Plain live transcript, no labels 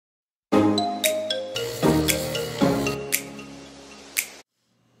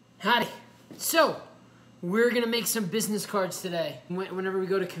Howdy. So, we're gonna make some business cards today. Whenever we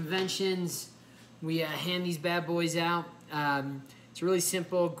go to conventions, we hand these bad boys out. It's really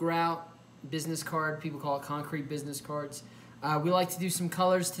simple, grout business card. People call it concrete business cards. We like to do some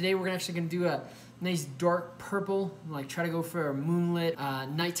colors. Today we're actually gonna do a nice dark purple, like try to go for a moonlit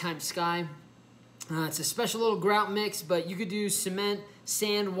nighttime sky. It's a special little grout mix, but you could do cement,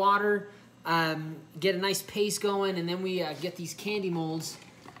 sand, water, get a nice paste going, and then we get these candy molds.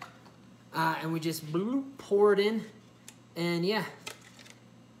 And we just pour it in, and yeah.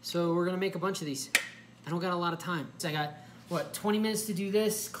 So we're gonna make a bunch of these. I don't got a lot of time. So I got, what, 20 minutes to do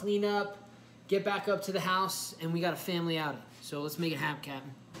this, clean up, get back up to the house, and we got a family outing. So let's make it happen,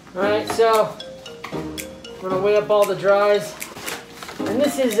 Captain. All right, so we're gonna weigh up all the dries. And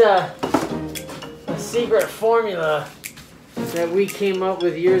this is a secret formula that we came up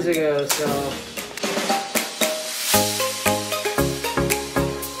with years ago, so.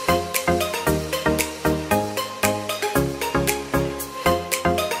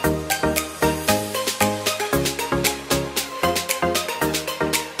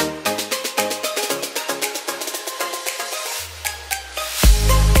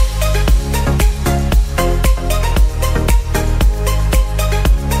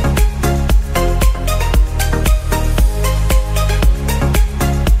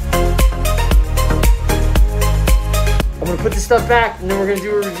 Put this stuff back, and then we're gonna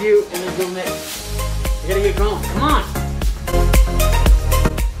do a review, and then go mix. We gotta get going. Come on!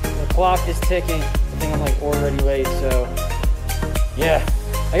 The clock is ticking. I think I'm like already late, so yeah,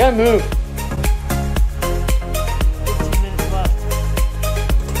 I gotta move. 15 minutes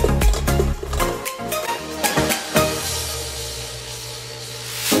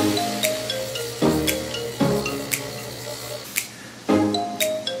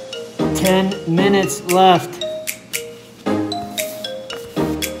left. Ten minutes left.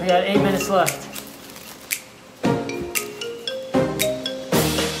 We got 8 minutes left.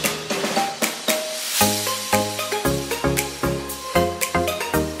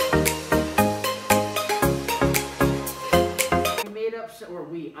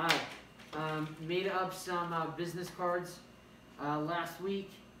 I made up some business cards last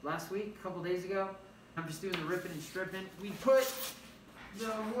week, a couple days ago. I'm just doing the ripping and stripping. We put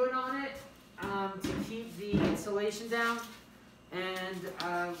the wood on it to keep the insulation down. And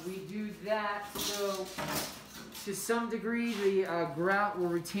we do that so to some degree the grout will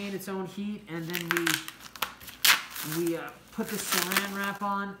retain its own heat, and then we put the saran wrap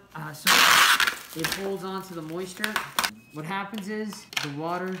on so it holds on to the moisture. What happens is the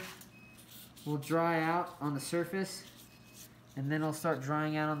water will dry out on the surface, and then it'll start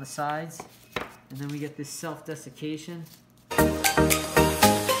drying out on the sides, and then we get this self-desiccation.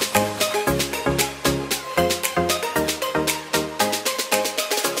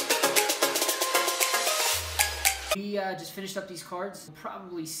 We just finished up these cards. We'll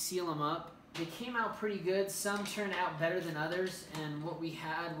probably seal them up. They came out pretty good. Some turned out better than others, and what we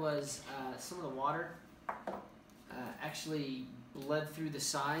had was some of the water actually bled through the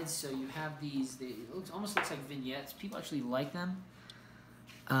sides, so you have these, it almost looks like vignettes. People actually like them,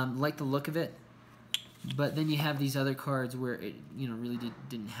 like the look of it, but then you have these other cards where it really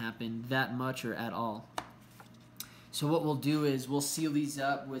didn't happen that much or at all. So what we'll do is we'll seal these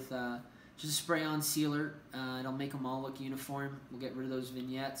up with just a spray-on sealer. It'll make them all look uniform. We'll get rid of those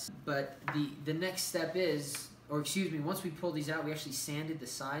vignettes. But the next step is, or excuse me, once we pull these out, we actually sanded the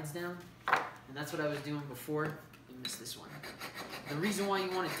sides down, and that's what I was doing before. I missed this one. The reason why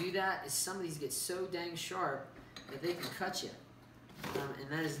you want to do that is some of these get so dang sharp that they can cut you, and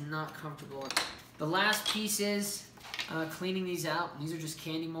that is not comfortable. The last piece is cleaning these out. These are just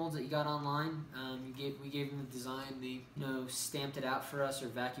candy molds that you got online. We gave them the design. They stamped it out for us or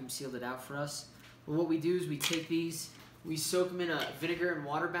vacuum sealed it out for us. But what we do is we take these, we soak them in a vinegar and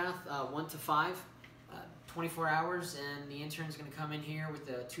water bath, 1 to 5, 24 hours, and the intern's going to come in here with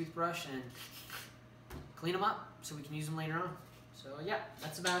a toothbrush and clean them up so we can use them later on. So yeah,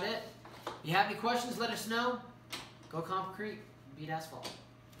 that's about it. If you have any questions, let us know. Go concrete, beat asphalt.